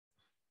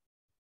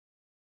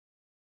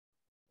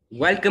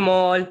Welcome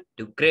all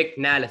to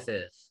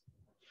Cricknalysis.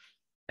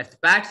 As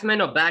batsman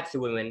or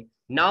batswoman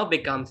now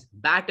becomes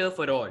batter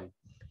for all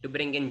to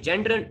bring in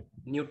gender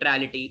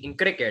neutrality in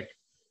cricket,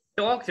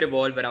 talks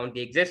revolve around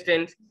the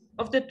existence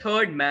of the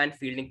third man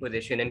fielding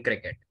position in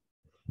cricket.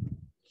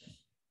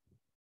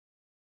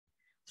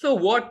 So,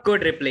 what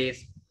could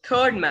replace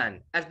third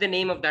man as the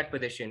name of that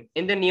position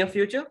in the near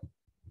future?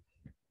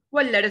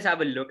 Well, let us have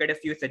a look at a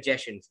few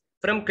suggestions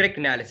from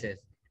Cricknalysis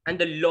and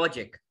the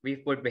logic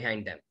we've put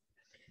behind them.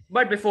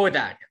 But before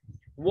that,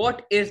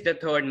 what is the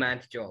third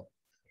man's job?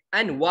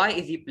 And why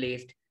is he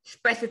placed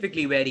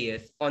specifically where he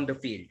is on the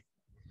field?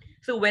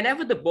 So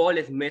whenever the ball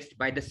is missed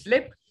by the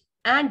slip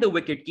and the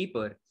wicket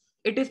keeper,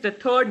 it is the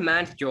third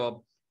man's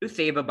job to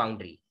save a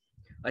boundary.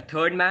 A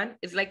third man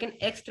is like an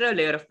extra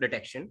layer of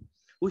protection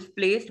who's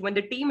placed when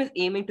the team is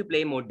aiming to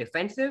play more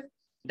defensive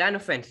than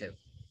offensive.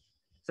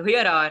 So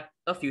here are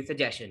a few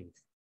suggestions.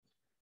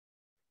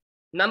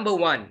 Number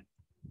one,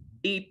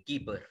 deep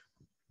keeper.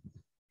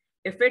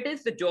 If it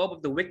is the job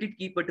of the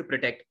wicketkeeper to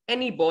protect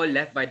any ball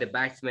left by the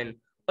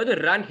batsman or the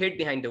run hit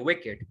behind the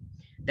wicket,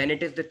 then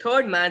it is the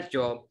third man's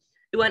job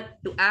to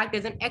act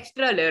as an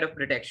extra layer of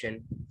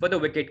protection for the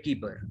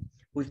wicketkeeper,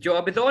 whose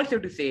job is also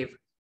to save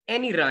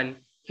any run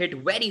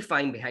hit very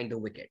fine behind the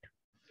wicket.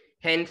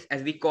 Hence,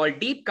 as we call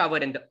deep cover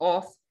in the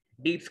off,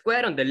 deep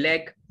square on the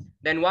leg,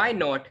 then why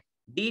not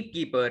deep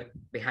keeper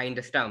behind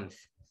the stumps,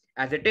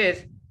 as it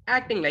is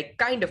acting like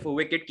kind of a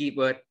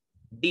wicketkeeper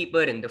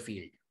deeper in the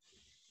field.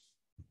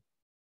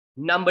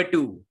 Number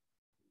two,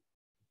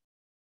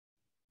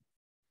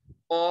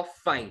 off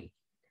fine.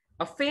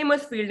 A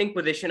famous fielding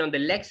position on the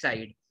leg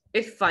side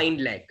is fine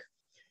leg,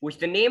 which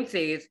the name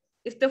says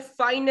is the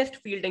finest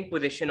fielding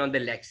position on the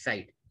leg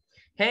side.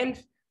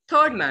 Hence,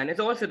 third man is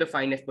also the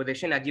finest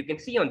position, as you can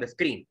see on the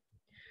screen.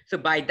 So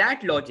by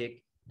that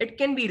logic, it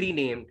can be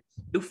renamed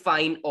to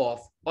fine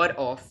off or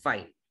off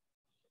fine.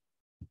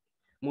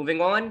 Moving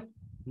on,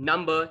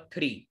 number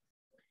three,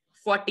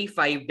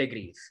 45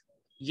 degrees.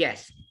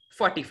 Yes,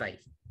 45.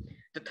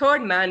 The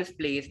third man is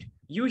placed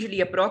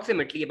usually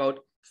approximately about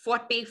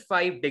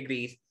 45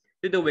 degrees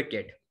to the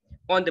wicket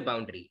on the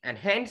boundary. And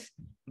hence,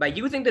 by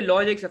using the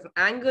logics of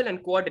angle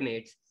and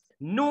coordinates,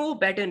 no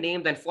better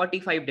name than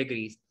 45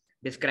 degrees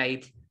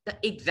describes the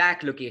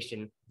exact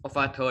location of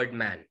our third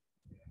man.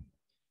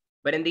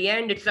 But in the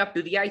end, it's up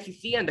to the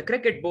ICC and the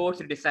cricket boards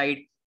to decide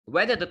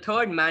whether the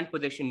third man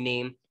position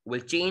name will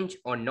change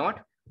or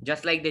not,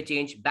 just like they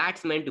change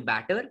batsman to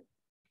batter,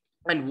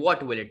 and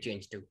what will it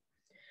change to.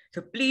 So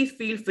please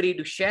feel free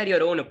to share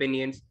your own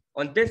opinions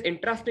on this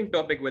interesting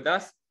topic with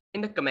us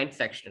in the comment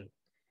section.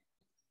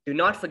 Do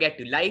not forget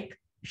to like,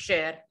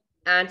 share,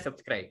 and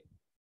subscribe.